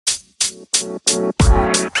Good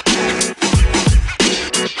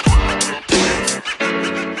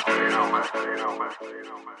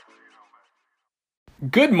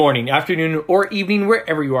morning, afternoon, or evening,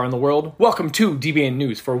 wherever you are in the world. Welcome to DBN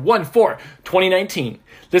News for 1/4/2019.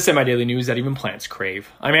 This is my daily news that even plants crave.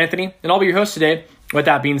 I'm Anthony, and I'll be your host today. With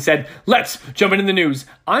that being said, let's jump into the news.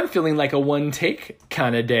 I'm feeling like a one-take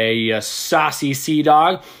kind of day, saucy sea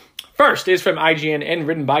dog. First is from IGN and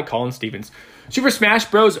written by Colin Stevens. Super Smash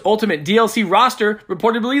Bros. Ultimate DLC roster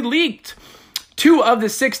reportedly leaked. 2 of the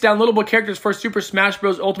 6 downloadable characters for Super Smash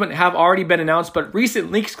Bros. Ultimate have already been announced, but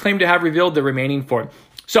recent leaks claim to have revealed the remaining 4.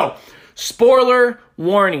 So, spoiler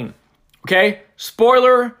warning, okay?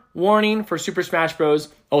 Spoiler warning for Super Smash Bros.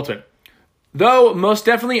 Ultimate. Though most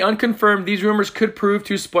definitely unconfirmed, these rumors could prove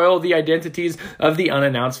to spoil the identities of the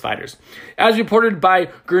unannounced fighters. As reported by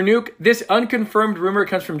Gurnook, this unconfirmed rumor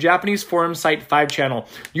comes from Japanese forum site 5channel.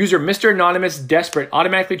 User Mr. Anonymous Desperate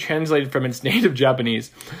automatically translated from its native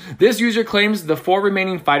Japanese. This user claims the 4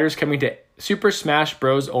 remaining fighters coming to Super Smash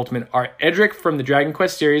Bros. Ultimate are Edric from the Dragon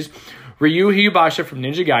Quest series, Ryu Hyubasha from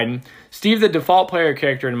Ninja Gaiden, Steve the default player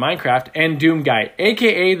character in Minecraft, and Doom Guy,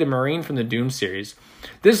 aka the Marine from the Doom series.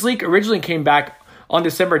 This leak originally came back on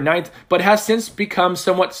December 9th, but has since become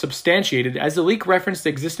somewhat substantiated as the leak referenced the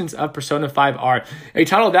existence of Persona 5R, a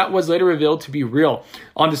title that was later revealed to be real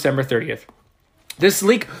on December 30th. This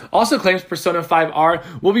leak also claims Persona 5R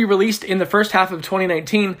will be released in the first half of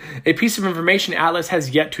 2019, a piece of information Atlas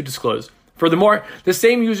has yet to disclose. Furthermore, the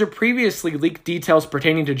same user previously leaked details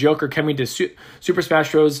pertaining to Joker coming to Super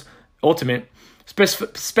Smash Bros. Ultimate,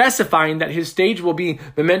 specifying that his stage will be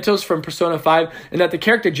mementos from Persona 5 and that the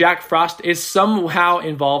character Jack Frost is somehow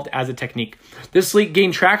involved as a technique. This leak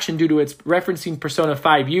gained traction due to its referencing Persona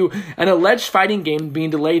 5U, an alleged fighting game being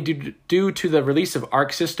delayed due to the release of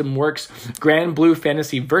Arc System Works' Grand Blue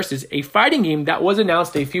Fantasy Versus, a fighting game that was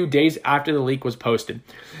announced a few days after the leak was posted.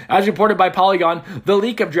 As reported by Polygon, the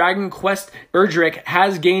leak of Dragon Quest Erdrick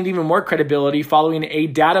has gained even more credibility following a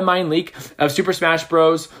data mine leak of Super Smash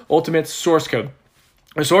Bros. Ultimate's source code.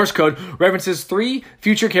 The source code references 3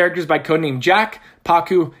 future characters by codename Jack,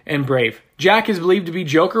 Paku, and Brave. Jack is believed to be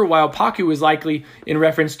Joker, while Paku is likely in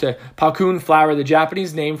reference to Pakun Flower, the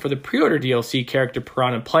Japanese name for the pre-order DLC character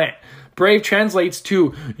Piranha Plant. Brave translates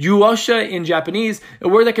to Yuosha in Japanese, a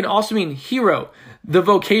word that can also mean hero, the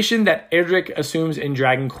vocation that Edric assumes in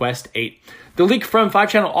Dragon Quest VIII. The leak from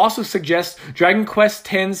 5channel also suggests Dragon Quest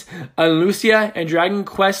X's Lucia and Dragon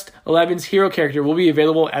Quest XI's hero character will be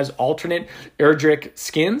available as alternate Erdrick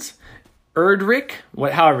skins. However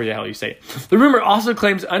the hell you say it. The rumor also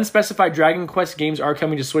claims unspecified Dragon Quest games are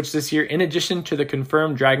coming to Switch this year, in addition to the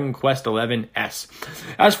confirmed Dragon Quest XI-S.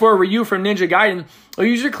 As for Ryu from Ninja Gaiden, a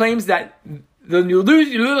user claims that The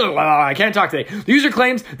user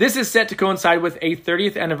claims this is set to coincide with a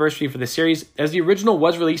 30th anniversary for the series, as the original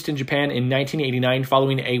was released in Japan in 1989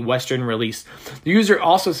 following a Western release. The user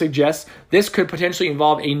also suggests this could potentially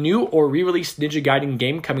involve a new or re-released Ninja Gaiden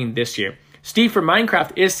game coming this year. Steve from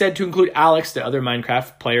Minecraft is said to include Alex, the other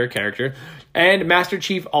Minecraft player character, and Master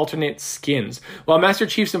Chief alternate skins. While Master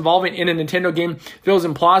Chief's involvement in a Nintendo game feels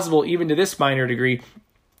implausible even to this minor degree,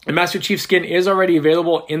 a Master Chief skin is already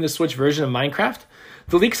available in the Switch version of Minecraft.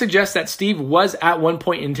 The leak suggests that Steve was at one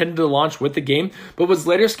point intended to launch with the game, but was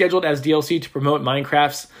later scheduled as DLC to promote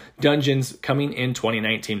Minecraft's dungeons coming in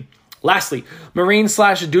 2019. Lastly,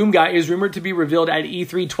 Marine/Doom Guy is rumored to be revealed at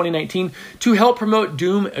E3 2019 to help promote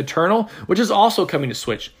Doom Eternal, which is also coming to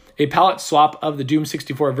Switch. A palette swap of the Doom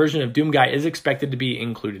 64 version of Doom Guy is expected to be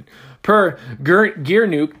included. Per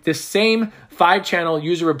Gearnuke, the same 5channel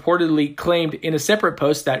user reportedly claimed in a separate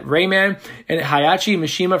post that Rayman and Hayachi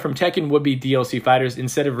Mishima from Tekken would be DLC fighters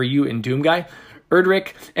instead of Ryu and Doom Guy.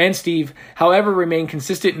 Erdrick and Steve, however, remain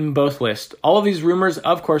consistent in both lists. All of these rumors,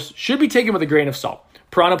 of course, should be taken with a grain of salt.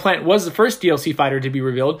 Piranha Plant was the first DLC fighter to be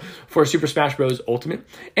revealed for Super Smash Bros. Ultimate,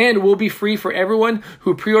 and will be free for everyone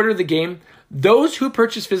who pre-ordered the game. Those who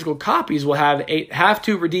purchase physical copies will have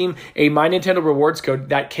to redeem a My Nintendo Rewards code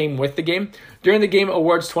that came with the game. During the Game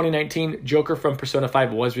Awards 2019, Joker from Persona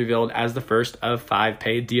 5 was revealed as the first of 5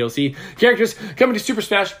 paid DLC characters coming to Super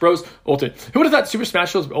Smash Bros. Ultimate. Who would have thought Super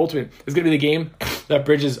Smash Bros. Ultimate is going to be the game that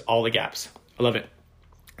bridges all the gaps? I love it.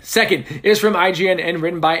 Second is from IGN and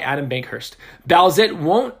written by Adam Bankhurst. Bowsette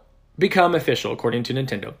won't become official, according to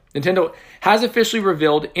Nintendo. Nintendo has officially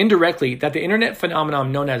revealed indirectly that the internet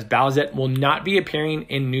phenomenon known as Bowsette will not be appearing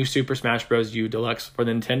in new Super Smash Bros. U Deluxe for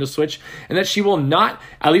the Nintendo Switch, and that she will not,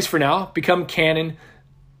 at least for now, become canon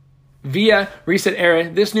Via Reset Era,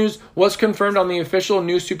 this news was confirmed on the official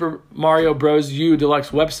New Super Mario Bros. U Deluxe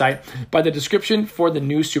website by the description for the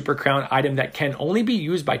new Super Crown item that can only be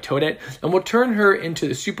used by Toadette and will turn her into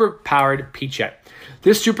the super-powered Peachette.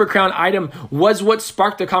 This Super Crown item was what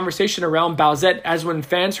sparked the conversation around Bowsette, as when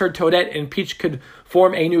fans heard Toadette and Peach could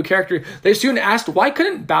form a new character, they soon asked why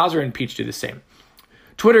couldn't Bowser and Peach do the same.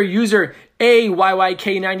 Twitter user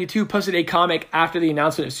AYYK92 posted a comic after the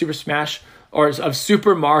announcement of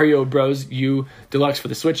Super Mario Bros. U Deluxe for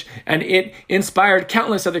the Switch, and it inspired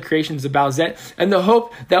countless other creations of Bowsette and the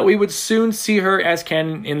hope that we would soon see her as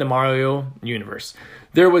canon in the Mario universe.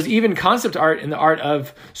 There was even concept art in the art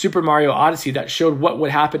of Super Mario Odyssey that showed what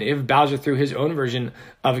would happen if Bowser threw his own version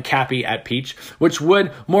of Cappy at Peach, which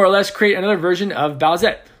would more or less create another version of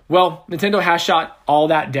Bowsette. Well, Nintendo has shot all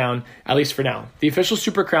that down, at least for now. The official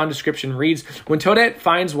Super Crown description reads, when Toadette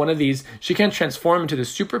finds one of these, she can transform into the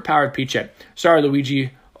super-powered Peachette. Sorry,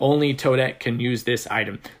 Luigi, only Toadette can use this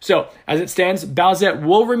item. So, as it stands, Bowsette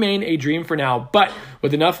will remain a dream for now, but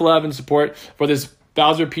with enough love and support for this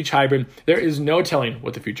Bowser-Peach hybrid, there is no telling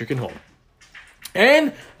what the future can hold.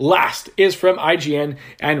 And last is from IGN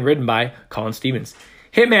and written by Colin Stevens.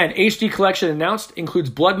 Hitman HD Collection announced includes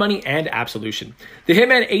Blood Money and Absolution. The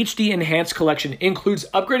Hitman HD Enhanced Collection includes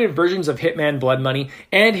upgraded versions of Hitman Blood Money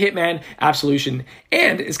and Hitman Absolution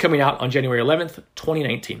and is coming out on January 11th,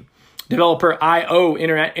 2019. Developer IO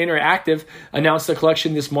Interactive announced the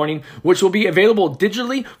collection this morning, which will be available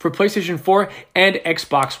digitally for PlayStation 4 and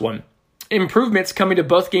Xbox One. Improvements coming to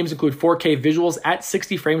both games include 4K visuals at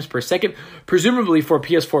 60 frames per second, presumably for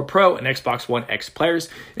PS4 Pro and Xbox One X players,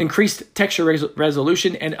 increased texture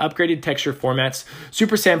resolution and upgraded texture formats,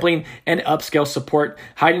 super sampling and upscale support,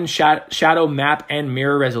 hidden shadow map and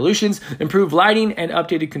mirror resolutions, improved lighting, and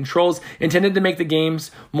updated controls intended to make the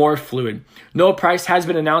games more fluid. No price has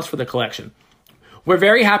been announced for the collection. We're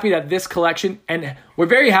very happy with this collection and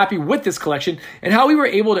how we were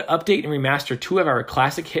able to update and remaster two of our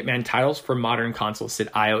classic Hitman titles for modern consoles, said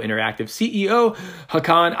IO Interactive CEO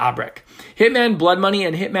Hakan Abrek. Hitman Blood Money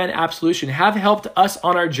and Hitman Absolution have helped us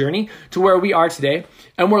on our journey to where we are today,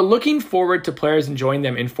 and we're looking forward to players enjoying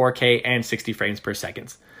them in 4K and 60 frames per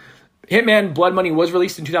second. Hitman Blood Money was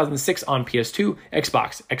released in 2006 on PS2,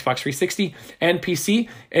 Xbox 360, and PC.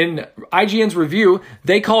 In IGN's review,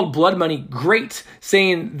 they called Blood Money great,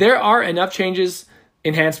 saying there are enough changes,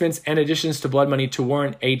 enhancements, and additions to Blood Money to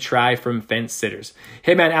warrant a try from fence sitters.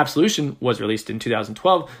 Hitman Absolution was released in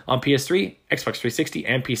 2012 on PS3, Xbox 360,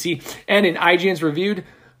 and PC. And in IGN's review,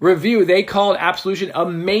 they called Absolution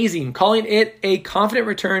amazing, calling it a confident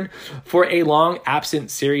return for a long-absent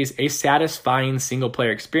series, a satisfying single-player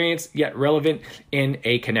experience, yet relevant in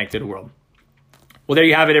a connected world. Well, there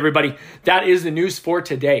you have it, everybody. That is the news for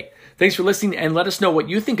today. Thanks for listening, and let us know what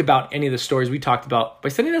you think about any of the stories we talked about by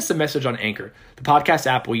sending us a message on Anchor, the podcast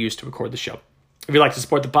app we use to record the show. If you'd like to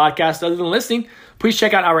support the podcast other than listening, please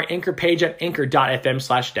check out our Anchor page at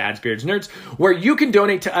anchor.fm/dadsbeardsnerds, where you can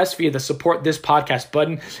donate to us via the support this podcast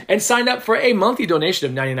button and sign up for a monthly donation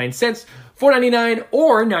of 99 cents, $4.99,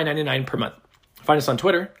 or $9.99 per month. Find us on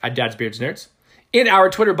Twitter at dadsbeardsnerds. In our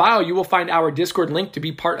Twitter bio, you will find our Discord link to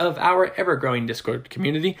be part of our ever-growing Discord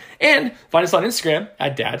community, and find us on Instagram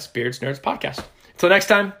at dadsbeardsnerdspodcast. Until next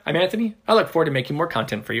time, I'm Anthony. I look forward to making more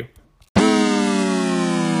content for you.